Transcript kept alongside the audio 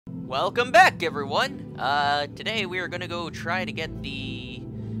Welcome back, everyone! Today we are gonna go try to get the,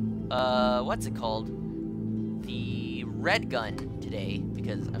 what's it called? The red gun today,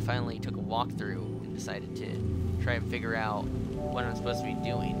 because I finally took a walkthrough and decided to try and figure out what I'm supposed to be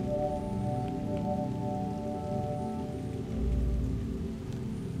doing.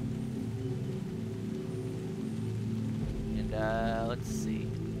 And, let's see.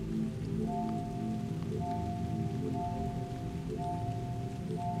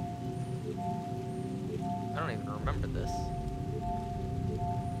 I don't even remember this.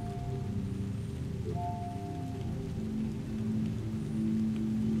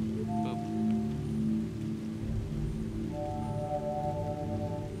 Boop.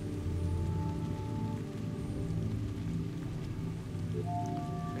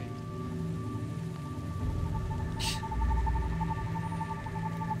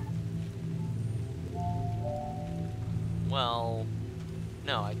 Well,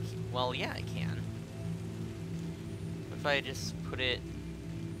 no, well, yeah, I can. If I just put it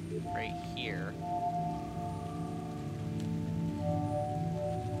right here.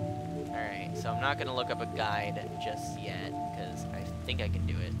 Alright, so I'm not gonna look up a guide just yet, because I think I can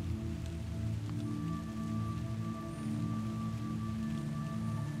do it.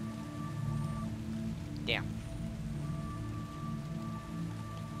 Damn.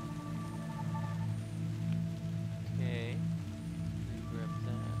 Okay. Grab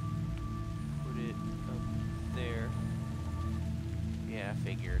that. Put it up there. Yeah, I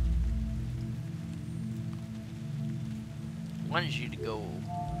figured. Wanted you to go.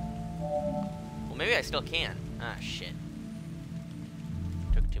 Well, maybe I still can. Ah, shit.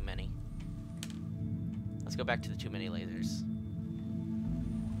 Took too many. Let's go back to the too many lasers.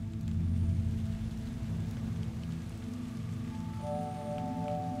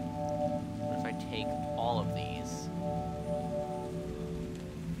 What if I take all of these?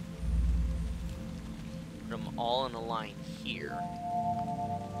 Put them all in a line here.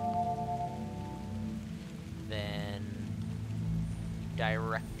 Then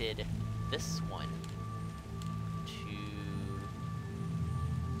directed this one to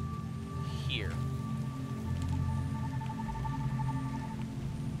here.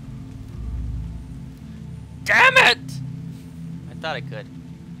 Damn it! I thought I could.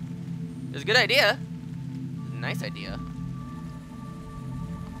 It was a good idea. Nice idea.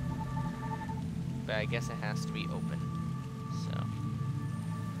 But I guess it has to be open. So.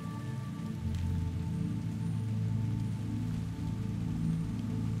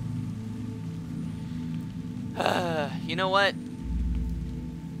 You know what?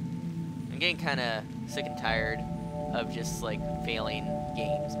 I'm getting kind of sick and tired of just like failing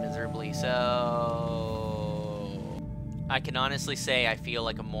games miserably, so I can honestly say I feel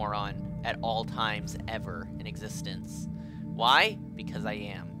like a moron at all times ever in existence. Why? Because I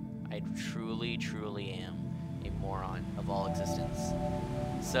am. I truly, truly am a moron of all existence.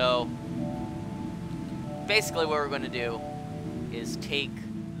 So basically what we're going to do is take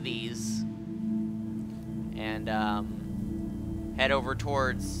these and head over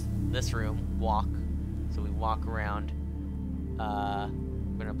towards this room, walk. So we walk around.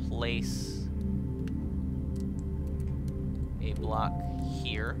 We're gonna place a block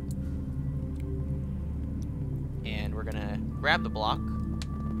here. And we're gonna grab the block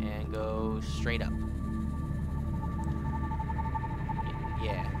and go straight up.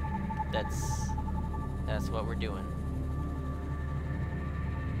 Yeah, that's what we're doing.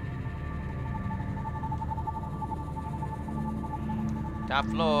 Top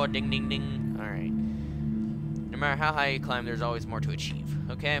floor, ding ding ding. Alright. No matter how high you climb, there's always more to achieve.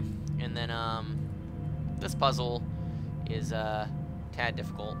 Okay? And then, this puzzle is, tad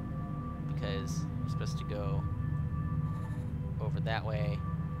difficult. Because you're supposed to go over that way.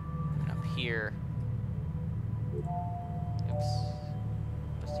 And up here. Oops.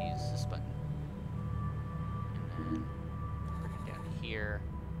 Supposed to use this button. And then bring it down here.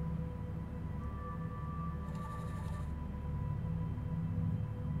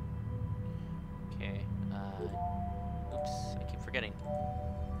 Okay, oops, I keep forgetting.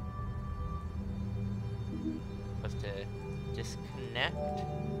 Supposed to disconnect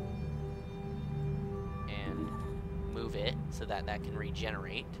and move it so that that can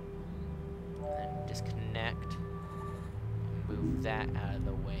regenerate. And then disconnect and move that out of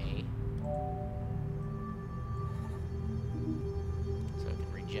the way so it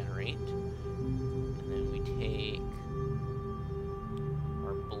can regenerate. And then we take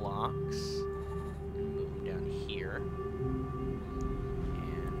our blocks down here,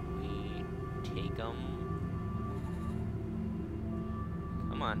 and we take them.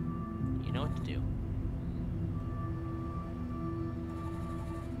 Come on, you know what to do.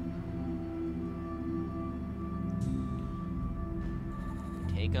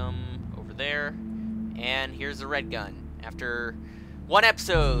 Take them over there. And here's the red gun. After one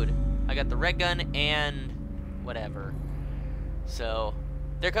episode, I got the red gun and whatever. So,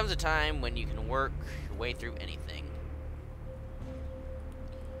 there comes a time when you can work your way through anything.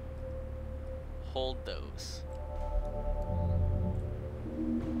 Hold those.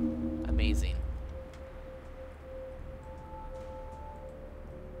 Amazing.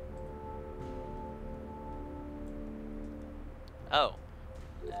 Oh.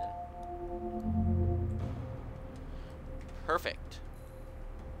 Perfect.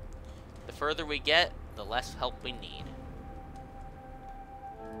 The further we get, the less help we need.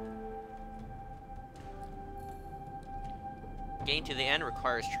 Getting to the end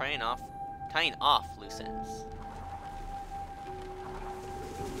requires tying off loose ends.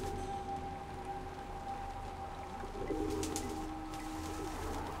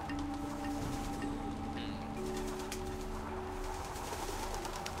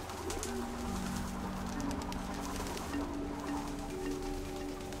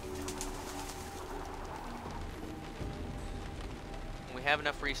 When we have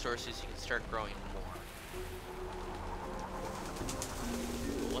enough resources, you can start growing more.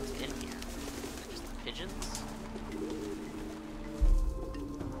 What's in here? Just the pigeons?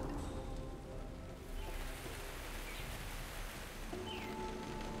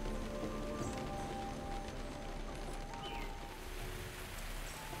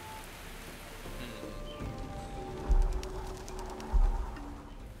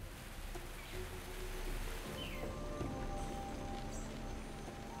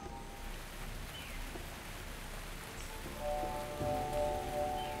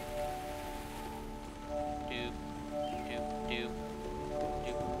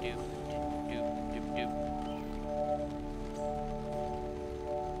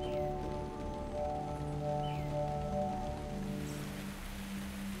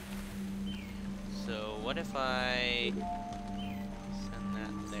 What if I send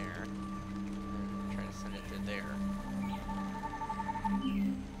that there, and try to send it to there?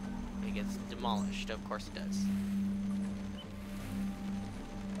 It gets demolished, of course it does.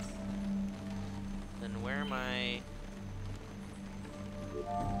 Then where am I?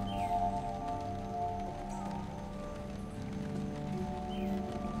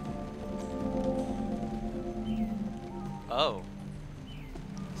 Oh.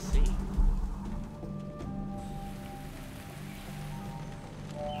 See.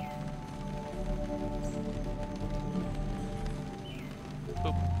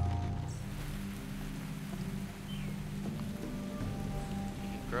 Boop. You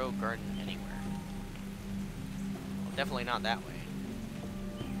can grow a garden anywhere. Well, definitely not that way.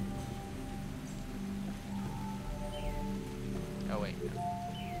 Oh wait.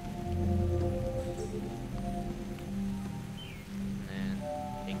 And then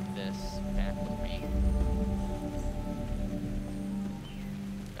take this back with me.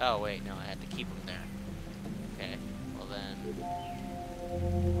 Oh wait, no, I had to keep them there. Okay, well then,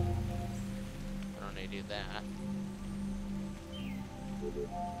 why don't I do that?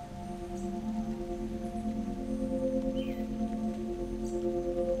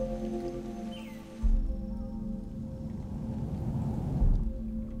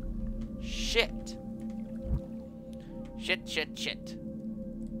 Shit! Shit, shit, shit.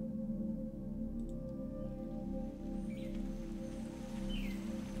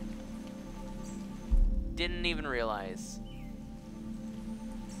 Didn't even realize.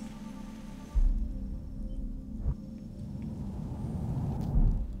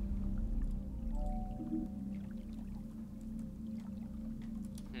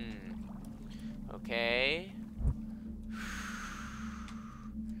 Okay.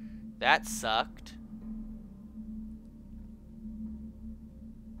 That sucked.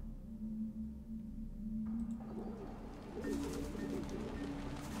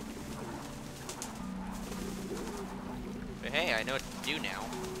 But hey, I know what to do now.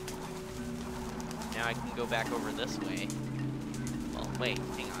 Now I can go back over this way. Well, wait,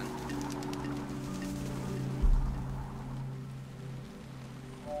 hang on.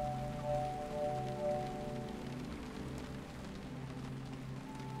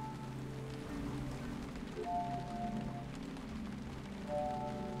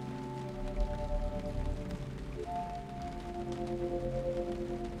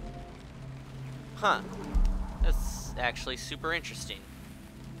 Huh. That's actually super interesting.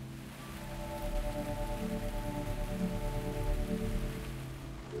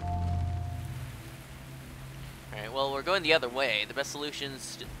 Alright, well, we're going the other way. The best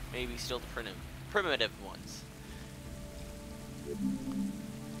solution's maybe still the primitive ones.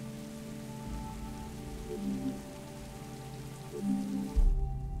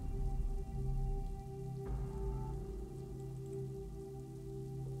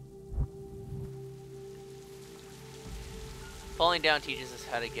 Falling down teaches us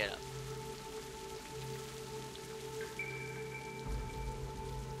how to get up.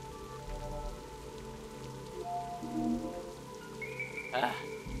 Ah.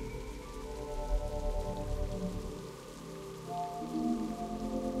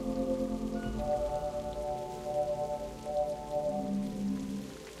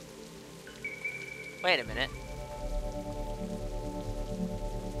 Wait a minute.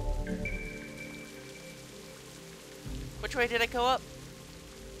 Which way did I go up?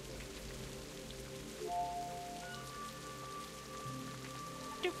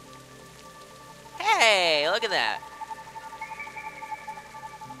 Doop. Hey, look at that.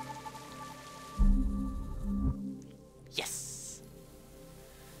 Yes.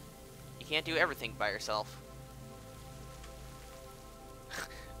 You can't do everything by yourself.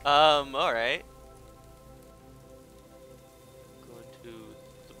 Alright. Go to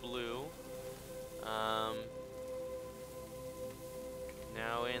the blue.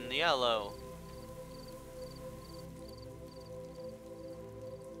 Now in the yellow.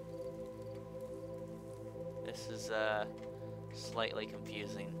 This is, slightly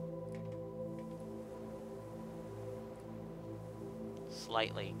confusing.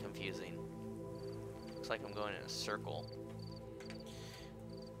 Slightly confusing. Looks like I'm going in a circle.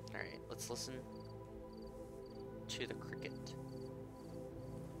 Alright, let's listen to the cricket.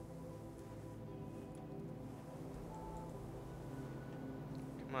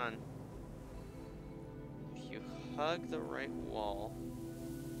 Come on. If you hug the right wall,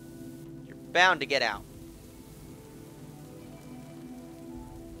 you're bound to get out.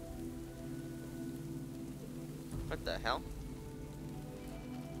 What the hell?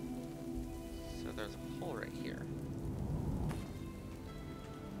 So there's a hole right here.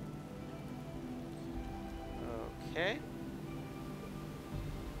 Okay.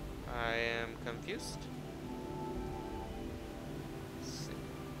 I am confused. Let's see.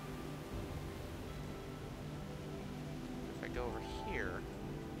 If I go over here,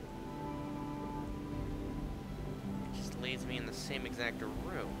 it just leads me in the same exact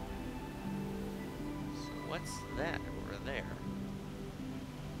room. So what's that over there?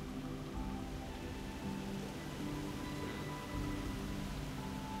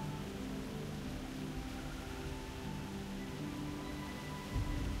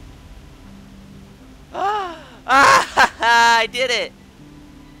 Ah! I did it!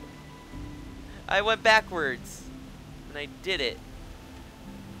 I went backwards. And I did it.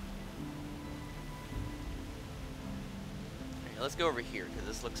 Alright, let's go over here, because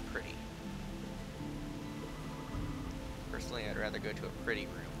this looks pretty. Personally, I'd rather go to a pretty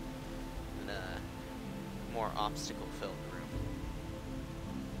room than a more obstacle-filled room.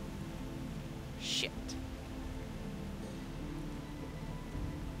 Shit.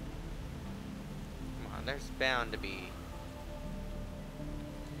 There's bound to be.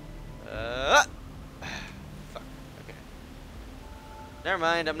 Fuck. Okay. Never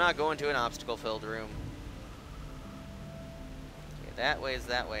mind. I'm not going to an obstacle-filled room. Okay, that way is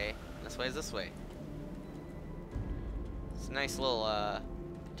that way. And this way is this way. It's a nice little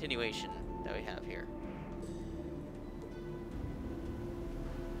continuation that we have here.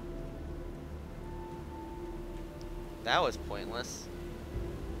 That was pointless.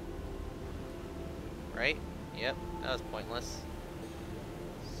 Right? Yep, that was pointless.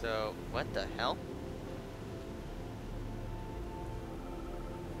 So, what the hell?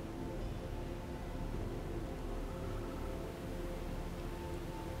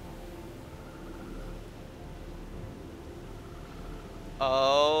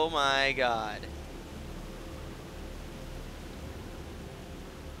 Oh my god.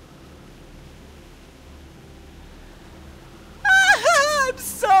 I'm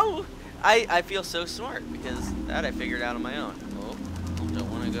so... I feel so smart because that I figured out on my own. Oh,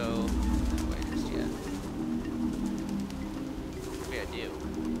 don't want to go that way just yet. Maybe I do.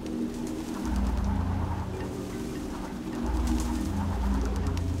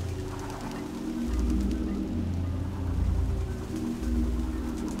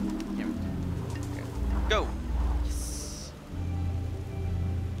 Here. Okay. Go! Yes.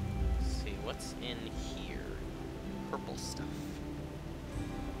 Let's see, what's in here? Purple stuff.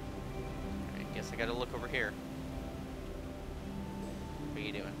 Guess I gotta look over here. What are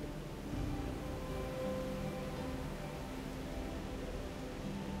you doing?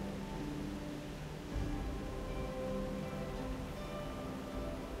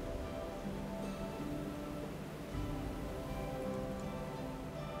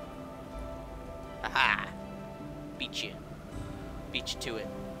 Aha! Beat you. Beat you to it.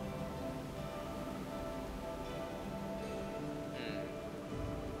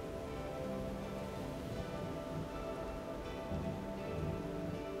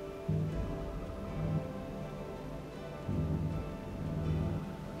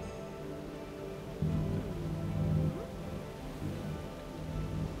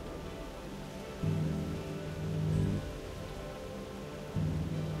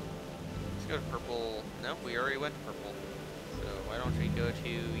 go to purple. No, we already went to purple. So why don't we go to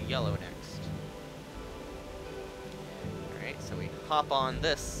yellow next? Alright, so we hop on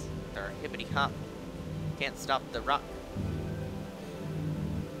this with our hippity hop. Can't stop the rock.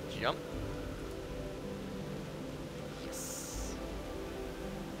 Jump. Yes.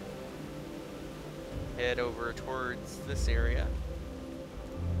 Head over towards this area.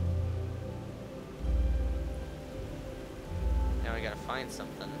 Now we gotta find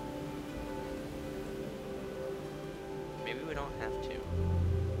something. Maybe we don't have to.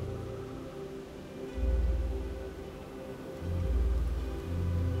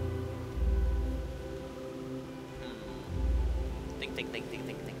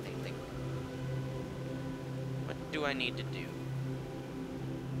 Think. What do I need to do?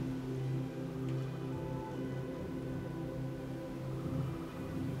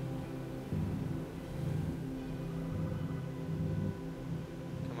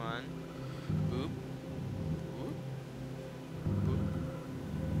 Come on. Boop. Boop. Boop.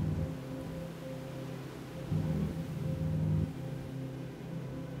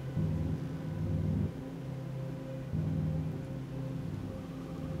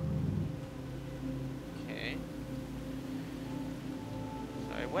 Okay. So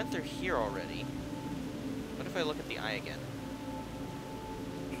I went through here already. What if I look at the eye again?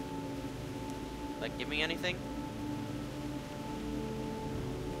 Like, give me anything?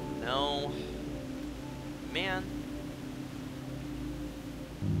 No. Man.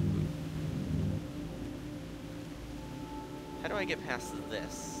 How do I get past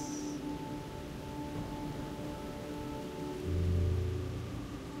this?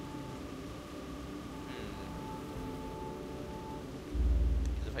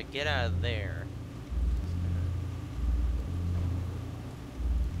 Because if I get out of there...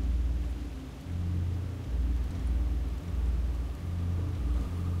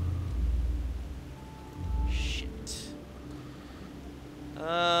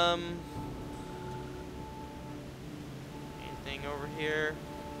 Anything over here?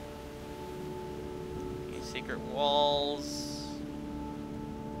 Any secret walls?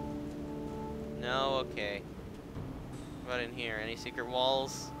 No? Okay. What about in here? Any secret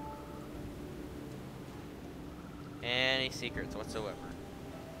walls? Any secrets whatsoever?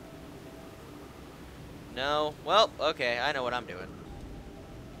 No? Well, okay, I know what I'm doing.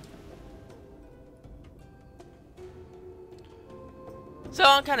 So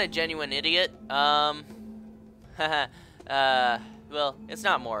I'm kind of a genuine idiot. Well, it's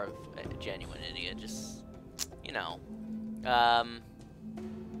not more of a genuine idiot, just, you know.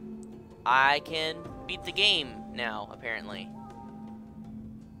 I can beat the game now, apparently.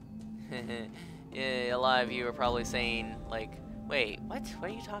 Yeah, a lot of you are probably saying, like, wait, what? What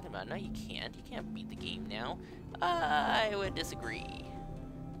are you talking about? No, you can't. You can't beat the game now. I would disagree.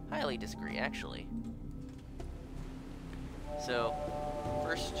 Highly disagree, actually. So...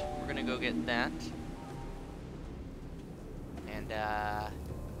 first, we're gonna go get that, and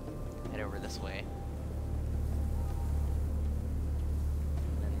head over this way.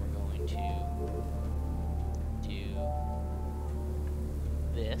 And then we're going to do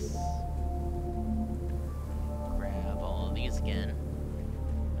this. Grab all of these again.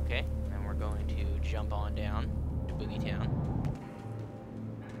 Okay, and we're going to jump on down to Boogie Town.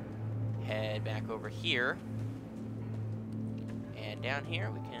 Head back over here. And down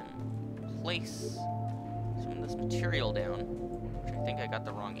here we can place some of this material down, which I think I got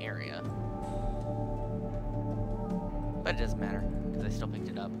the wrong area. But it doesn't matter, because I still picked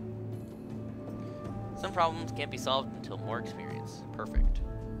it up. Some problems can't be solved until more experience. Perfect.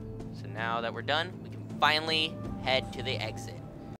 So now that we're done, we can finally head to the exit.